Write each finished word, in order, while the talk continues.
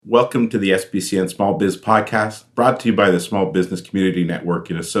Welcome to the SBCN Small Biz Podcast, brought to you by the Small Business Community Network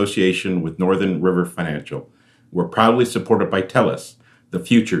in association with Northern River Financial. We're proudly supported by TELUS. The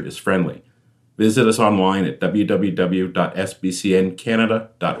future is friendly. Visit us online at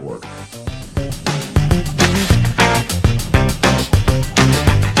www.sbcncanada.org.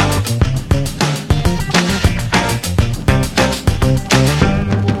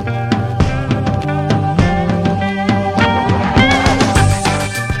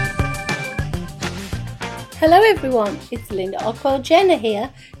 Hello everyone, it's Linda Ockwell-Jenner here,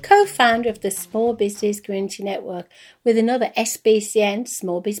 co-founder of the Small Business Community Network with another SBCN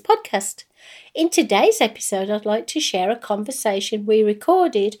Small Biz podcast. In today's episode, I'd like to share a conversation we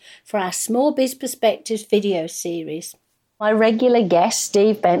recorded for our Small Biz Perspectives video series. My regular guest,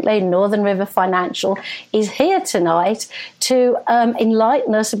 Steve Bentley, Northern River Financial, is here tonight to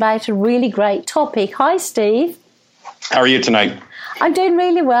enlighten us about a really great topic. Hi, Steve. How are you tonight? I'm doing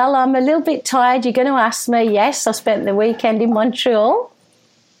really well. I'm a little bit tired. You're going to ask me. Yes, I spent the weekend in Montreal.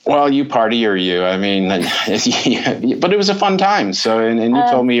 Well, you party or you. I mean, but it was a fun time. So, and you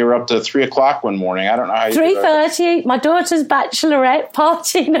told me you were up to 3 o'clock one morning. I don't know how you 3:30, my daughter's bachelorette,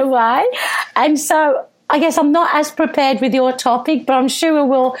 partying away. And so I guess I'm not as prepared with your topic, but I'm sure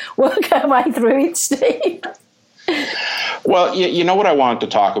we'll work our way through it, Steve. Well, you know what I wanted to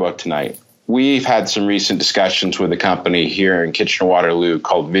talk about tonight? We've had some recent discussions with a company here in Kitchener-Waterloo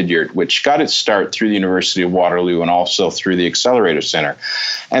called Vidyard, which got its start through the University of Waterloo and also through the Accelerator Center.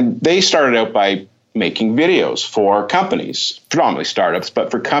 And they started out by making videos for companies, predominantly startups, but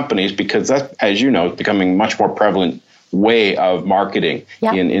for companies, because that, as you know, is becoming much more prevalent way of marketing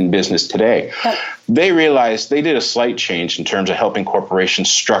in business today. Yep. They realized they did a slight change in terms of helping corporations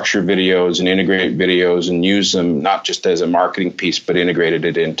structure videos and integrate videos and use them not just as a marketing piece, but integrated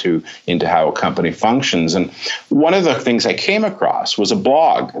it into how a company functions. And one of the things I came across was a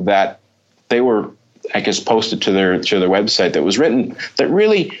blog that they were, I guess, posted to their website that was written that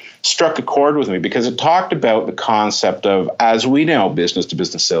really struck a chord with me because it talked about the concept of, as we know,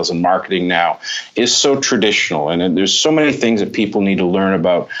 business-to-business sales and marketing now is so traditional. And there's so many things that people need to learn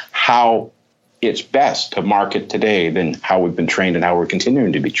about how it's best to market today than how we've been trained and how we're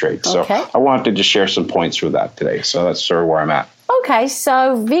continuing to be trained. Okay. So I wanted to just share some points with that today. So that's sort of where I'm at. Okay,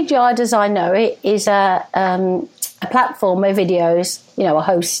 so Vidyard, as I know it, is a platform where videos, are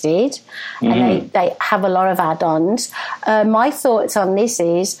hosted, and they have a lot of add-ons. My thoughts on this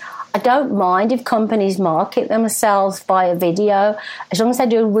is, I don't mind if companies market themselves via video, as long as they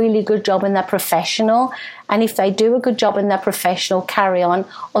do a really good job and they're professional. And if they do a good job and they're professional, carry on.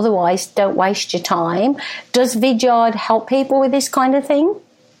 Otherwise, don't waste your time. Does Vidyard help people with this kind of thing?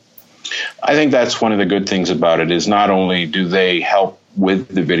 I think that's one of the good things about it is not only do they help with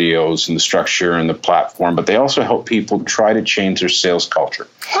the videos and the structure and the platform, but they also help people try to change their sales culture.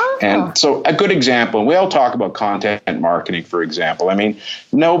 Oh. And so a good example, and we all talk about content marketing, for example. I mean,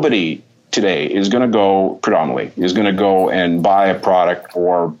 nobody today is going to go and buy a product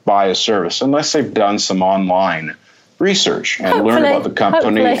or buy a service unless they've done some online research and learn about the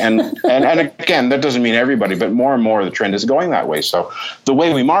company. And again, that doesn't mean everybody, but more and more the trend is going that way. So the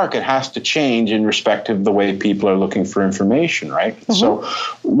way we market has to change in respect of the way people are looking for information, right? Mm-hmm. So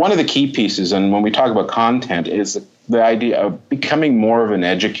one of the key pieces, and when we talk about content, is the idea of becoming more of an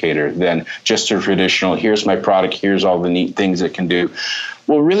educator than just a traditional, here's my product, here's all the neat things it can do.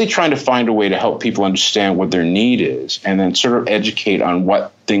 Well, really trying to find a way to help people understand what their need is and then sort of educate on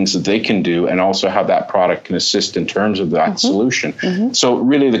what things that they can do and also how that product can assist in terms of that solution. Mm-hmm. So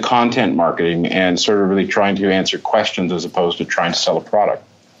really the content marketing and sort of really trying to answer questions as opposed to trying to sell a product.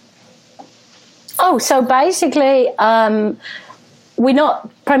 Oh, so basically we're not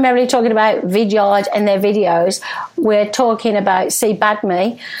primarily talking about Vidyard and their videos. We're talking about, bad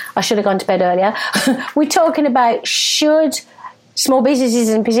me, I should have gone to bed earlier. We're talking about should small businesses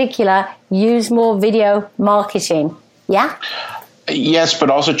in particular use more video marketing, yeah? Yes, but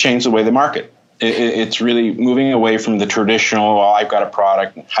also change the way they market. It's really moving away from the traditional, I've got a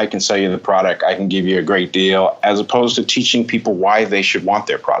product, I can sell you the product, I can give you a great deal, as opposed to teaching people why they should want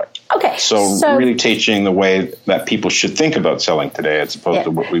their product. Okay. So really teaching the way that people should think about selling today as opposed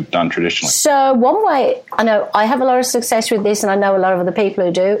to what we've done traditionally. So one way, I know I have a lot of success with this and I know a lot of other people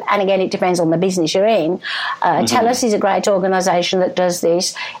who do, and again, it depends on the business you're in. TELUS is a great organisation that does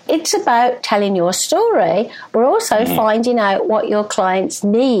this. It's about telling your story, but also finding out what your clients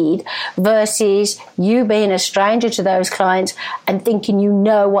need versus you being a stranger to those clients and thinking you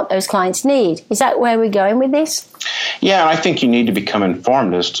know what those clients need. Is that where we're going with this? Yeah, and I think you need to become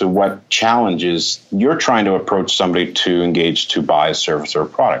informed as to what challenges you're trying to approach somebody to engage to buy a service or a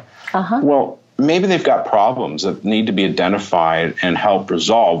product. Well, maybe they've got problems that need to be identified and helped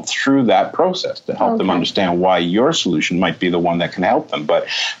resolved through that process to help them understand why your solution might be the one that can help them. But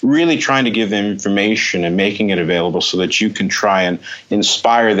really trying to give them information and making it available so that you can try and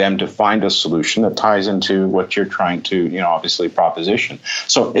inspire them to find a solution that ties into what you're trying to, obviously proposition.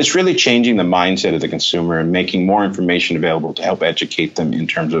 So it's really changing the mindset of the consumer and making more information available to help educate them in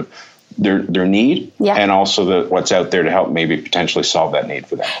terms of their need and also what's out there to help maybe potentially solve that need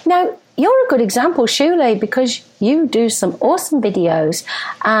for them. Now, you're a good example, Shule, because you do some awesome videos,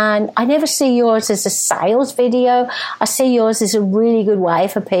 and I never see yours as a sales video. I see yours as a really good way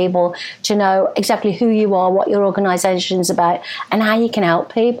for people to know exactly who you are, what your organization's about, and how you can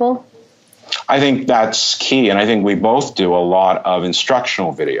help people. I think that's key, and I think we both do a lot of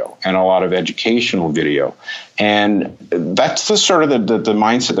instructional video and a lot of educational video, and that's the sort of the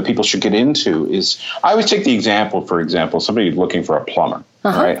mindset that people should get into. Is I always take the example, for example, somebody looking for a plumber,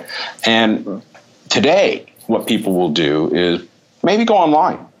 right? And today, what people will do is maybe go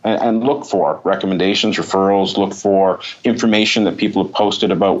online and look for recommendations, referrals, look for information that people have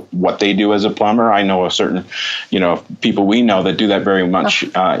posted about what they do as a plumber. I know a certain, people we know that do that very much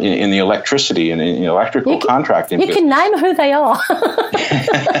in the electricity and in electrical contracting. You can name who they are.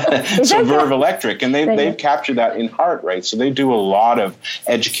 So Verve Electric, and they've captured that in heart, right? So they do a lot of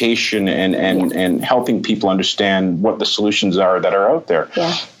education and helping people understand what the solutions are that are out there.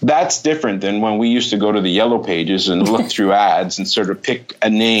 Yeah. That's different than when we used to go to the yellow pages and look through ads and sort of pick a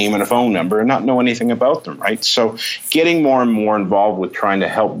name and a phone number and not know anything about them, right? So getting more and more involved with trying to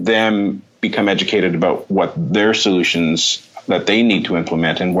help them become educated about what their solutions that they need to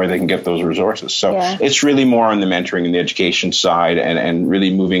implement and where they can get those resources. So it's really more on the mentoring and the education side and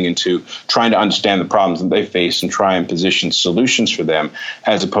really moving into trying to understand the problems that they face and try and position solutions for them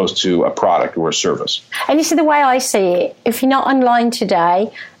as opposed to a product or a service. And you see, the way I see it, if you're not online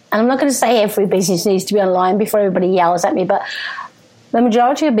today, and I'm not going to say every business needs to be online before everybody yells at me, but the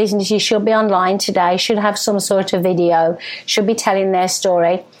majority of businesses should be online today, should have some sort of video, should be telling their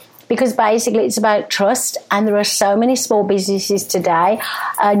story, because basically it's about trust, and there are so many small businesses today,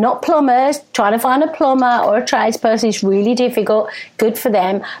 not plumbers. Trying to find a plumber or a tradesperson is really difficult, good for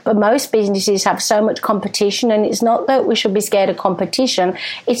them, but most businesses have so much competition, and it's not that we should be scared of competition,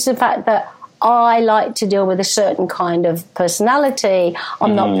 it's the fact that I like to deal with a certain kind of personality.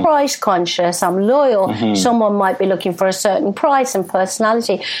 I'm not price conscious. I'm loyal. Someone might be looking for a certain price and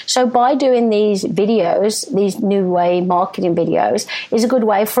personality. So by doing these videos, these new way marketing videos, is a good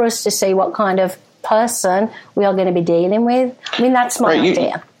way for us to see what kind of person we are going to be dealing with. I mean, that's my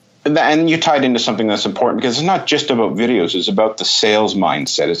idea. And you tied into something that's important, because it's not just about videos. It's about the sales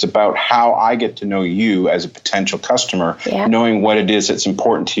mindset. It's about how I get to know you as a potential customer, knowing what it is that's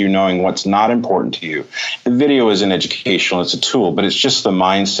important to you, knowing what's not important to you. The video is an educational, it's a tool, but it's just the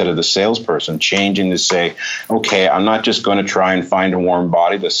mindset of the salesperson changing to say, okay, I'm not just going to try and find a warm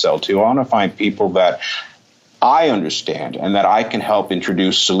body to sell to. I want to find people that I understand and that I can help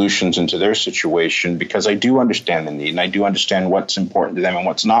introduce solutions into their situation, because I do understand the need and I do understand what's important to them and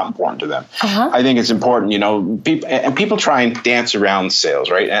what's not important to them. I think it's important, people try and dance around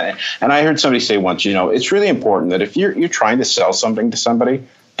sales, right? And I heard somebody say once, it's really important that if you're trying to sell something to somebody,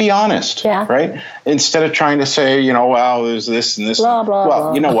 be honest, right? Instead of trying to say, well, there's this and this. Blah, blah, well,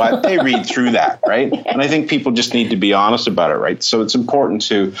 blah. You know what? They read through that, right? And I think people just need to be honest about it, right? So it's important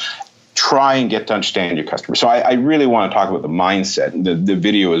to try and get to understand your customer. So I really want to talk about the mindset. The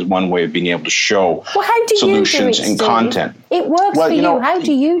video is one way of being able to show solutions and content. It works for you. How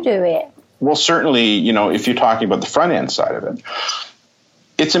do you do it? Well, certainly, if you're talking about the front end side of it,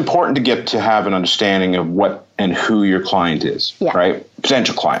 it's important to get to have an understanding of what and who your client is, right?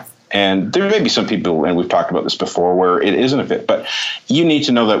 Potential client. And there may be some people, and we've talked about this before, where it isn't a fit, but you need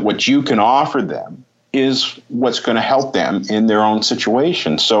to know that what you can offer them is what's going to help them in their own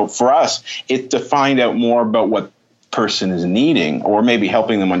situation. So for us, it's to find out more about what person is needing, or maybe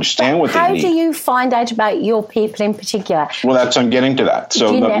helping them understand what they need. How do you find out about your people in particular? Well, I'm getting to that.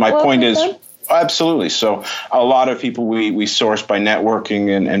 So my point is, absolutely. So a lot of people we source by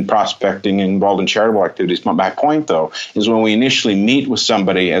networking and prospecting and involved in charitable activities. But my point, though, is when we initially meet with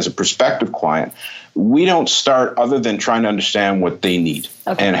somebody as a prospective client, we don't start other than trying to understand what they need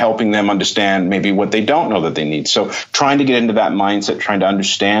and helping them understand maybe what they don't know that they need. So trying to get into that mindset, trying to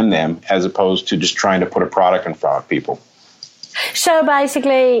understand them, as opposed to just trying to put a product in front of people. So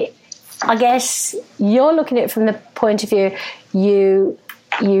basically, I guess you're looking at it from the point of view, you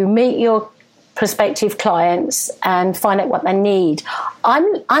meet your prospective clients and find out what they need.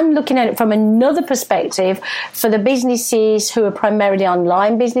 I'm looking at it from another perspective for the businesses who are primarily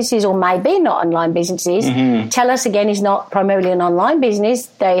online businesses or maybe not online businesses. TELUS, again, is not primarily an online business.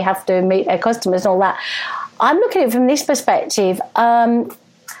 They have to meet their customers and all that. I'm looking at it from this perspective,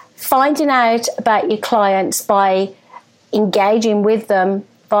 finding out about your clients by engaging with them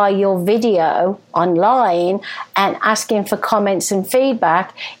by your video online and asking for comments and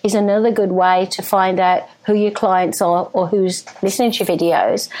feedback is another good way to find out who your clients are or who's listening to your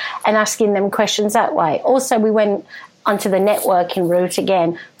videos and asking them questions that way. Also, we went onto the networking route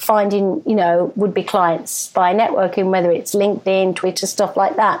again, finding, would-be clients by networking, whether it's LinkedIn, Twitter, stuff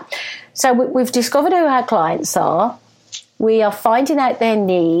like that. So we've discovered who our clients are. We are finding out their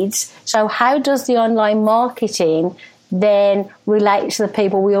needs. So how does the online marketing then relate to the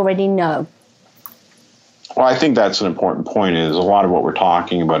people we already know? Well, I think that's an important point, is a lot of what we're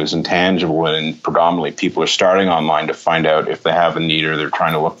talking about is intangible, and predominantly people are starting online to find out if they have a need or they're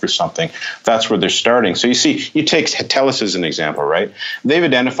trying to look for something. That's where they're starting. So you see, you take TELUS as an example, right? They've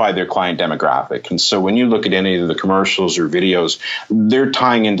identified their client demographic. And so when you look at any of the commercials or videos, they're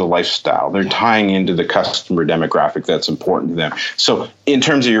tying into lifestyle. They're tying into the customer demographic that's important to them. So in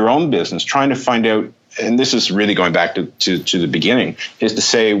terms of your own business, trying to find out, and this is really going back to the beginning, is to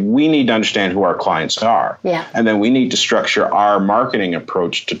say we need to understand who our clients are. Yeah. And then we need to structure our marketing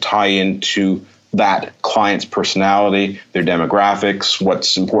approach to tie into that client's personality, their demographics,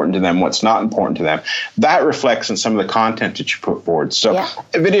 what's important to them, what's not important to them. That reflects in some of the content that you put forward. So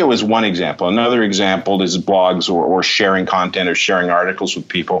a video is one example. Another example is blogs or sharing content or sharing articles with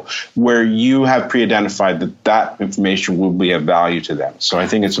people where you have pre-identified that information will be of value to them. So I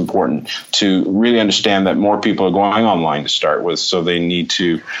think it's important to really understand that more people are going online to start with. So they need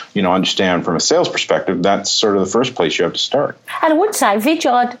to, understand from a sales perspective, that's sort of the first place you have to start. And I would say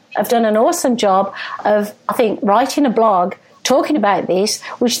Vidyard have done an awesome job of, I think, writing a blog, talking about this,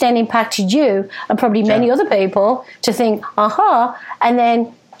 which then impacted you and probably many other people to think, and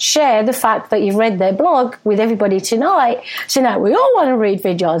then share the fact that you've read their blog with everybody tonight. So now we all want to read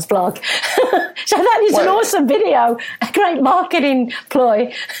Vidyard's blog. So that is an awesome video, a great marketing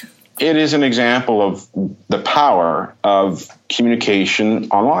ploy. It is an example of the power of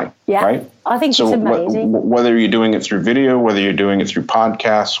communication online, right? I think it's amazing. Whether you're doing it through video, whether you're doing it through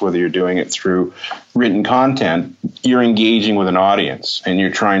podcasts, whether you're doing it through written content, you're engaging with an audience and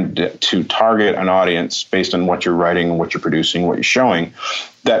you're trying to target an audience based on what you're writing, what you're producing, what you're showing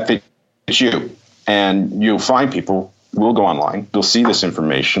that fits you. And you'll find people will go online, they'll see this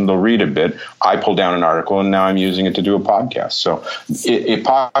information, they'll read a bit. I pull down an article and now I'm using it to do a podcast. So it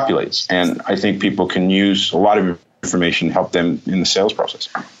populates. And I think people can use a lot of information to help them in the sales process.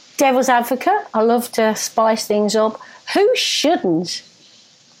 Devil's advocate, I love to spice things up. Who shouldn't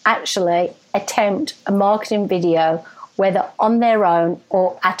actually attempt a marketing video, whether on their own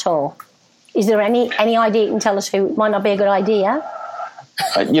or at all? Is there any idea you can tell us who it might not be a good idea?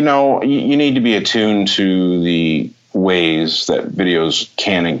 You need to be attuned to the ways that videos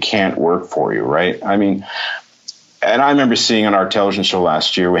can and can't work for you, right? I mean, and I remember seeing on our television show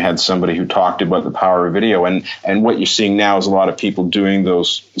last year, we had somebody who talked about the power of video, and what you're seeing now is a lot of people doing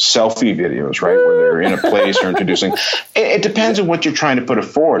those selfie videos, right, where they're in a place or introducing. It depends on what you're trying to put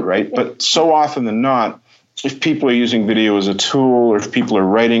forward, right? But so often than not, if people are using video as a tool, or if people are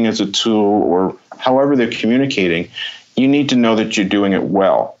writing as a tool, or however they're communicating, you need to know that you're doing it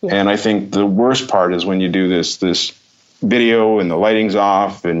well. Yeah. And I think the worst part is when you do this video and the lighting's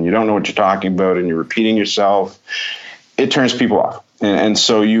off and you don't know what you're talking about and you're repeating yourself, it turns people off. And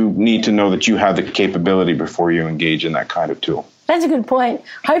so you need to know that you have the capability before you engage in that kind of tool. That's a good point.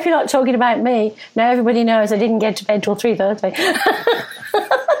 Hope you're not talking about me. Now everybody knows I didn't get to bed till 3:30.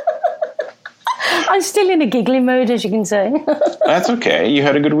 I'm still in a giggling mood, as you can see. That's okay. You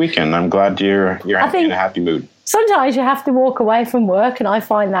had a good weekend. I'm glad you're in a happy mood. Sometimes you have to walk away from work, and I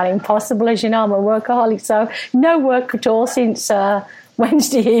find that impossible. As you know, I'm a workaholic, so no work at all since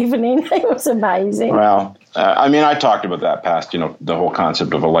Wednesday evening. It was amazing. Well, I talked about that past, the whole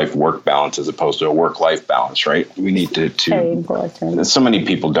concept of a life-work balance as opposed to a work-life balance, right? We need to very important. So many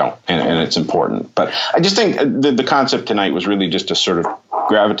people don't, and it's important. But I just think the concept tonight was really just to sort of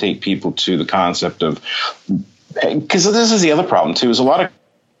gravitate people to the concept of, because this is the other problem, too, is a lot of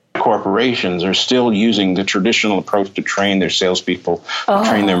corporations are still using the traditional approach to train their salespeople, to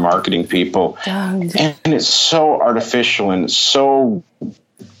train their marketing people. And it's so artificial and it's so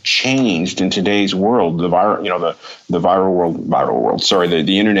changed in today's world, the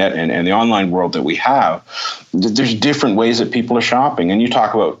internet and the online world that we have. There's different ways that people are shopping. And you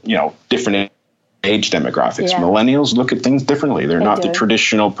talk about, different age demographics. Yeah. Millennials look at things differently. They're not the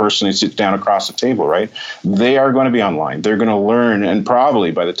traditional person who sits down across the table, right? They are going to be online. They're going to learn, and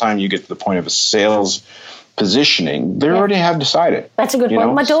probably by the time you get to the point of a sales positioning, they already have decided. That's a good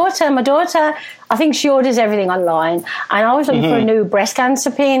point. My daughter, I think she orders everything online, and I was looking for a new breast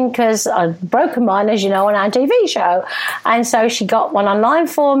cancer pin because I'd broken mine, as you know, on our TV show, and so she got one online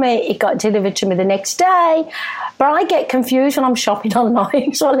for me. It got delivered to me the next day, but I get confused when I'm shopping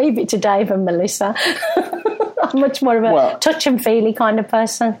online, so I leave it to Dave and Melissa. I'm much more of a touch and feely kind of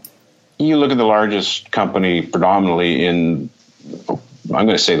person. You look at the largest company predominantly in, I'm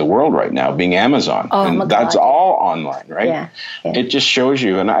going to say, the world right now, being Amazon. And that's all online, right? Yeah. It just shows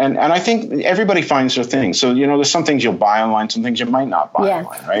you. And I think everybody finds their thing. So, there's some things you'll buy online, some things you might not buy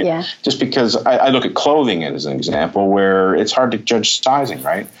online, right? Yeah. Just because I look at clothing as an example where it's hard to judge sizing,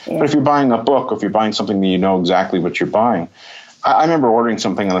 right? Yeah. But if you're buying a book, or if you're buying something that you know exactly what you're buying, I remember ordering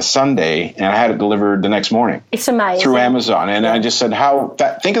something on a Sunday, and I had it delivered the next morning. It's amazing. Through Amazon. And I just said,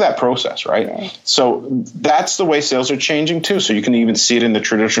 think of that process, right? Yeah. So that's the way sales are changing, too. So you can even see it in the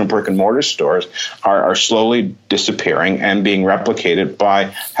traditional brick-and-mortar stores are slowly disappearing and being replicated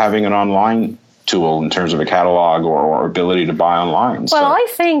by having an online tool in terms of a catalog or ability to buy online. Well, I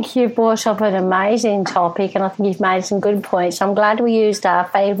think you've brought up an amazing topic, and I think you've made some good points. I'm glad we used our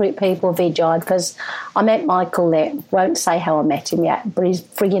favourite people, Vidyard, because I met Michael there. Won't say how I met him yet, but he's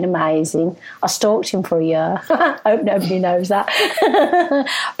frigging amazing. I stalked him for a year. Hope nobody knows that.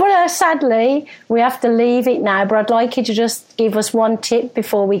 But sadly, we have to leave it now. But I'd like you to just give us one tip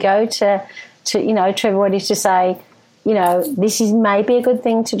before we go to everybody to say, this is maybe a good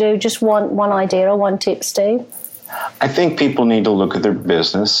thing to do. Just one idea or one tip, Steve. I think people need to look at their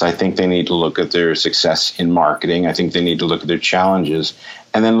business. I think they need to look at their success in marketing. I think they need to look at their challenges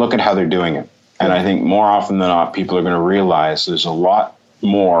and then look at how they're doing it. And I think more often than not, people are going to realize there's a lot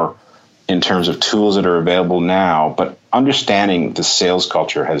more in terms of tools that are available now, but understanding the sales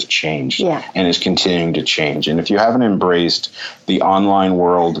culture has changed and is continuing to change. And if you haven't embraced the online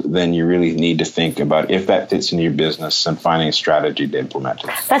world, then you really need to think about if that fits into your business and finding a strategy to implement it.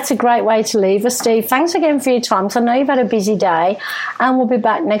 That's a great way to leave us, Steve. Thanks again for your time. So I know you've had a busy day, and we'll be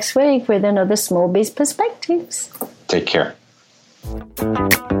back next week with another Small Biz Perspectives. Take care.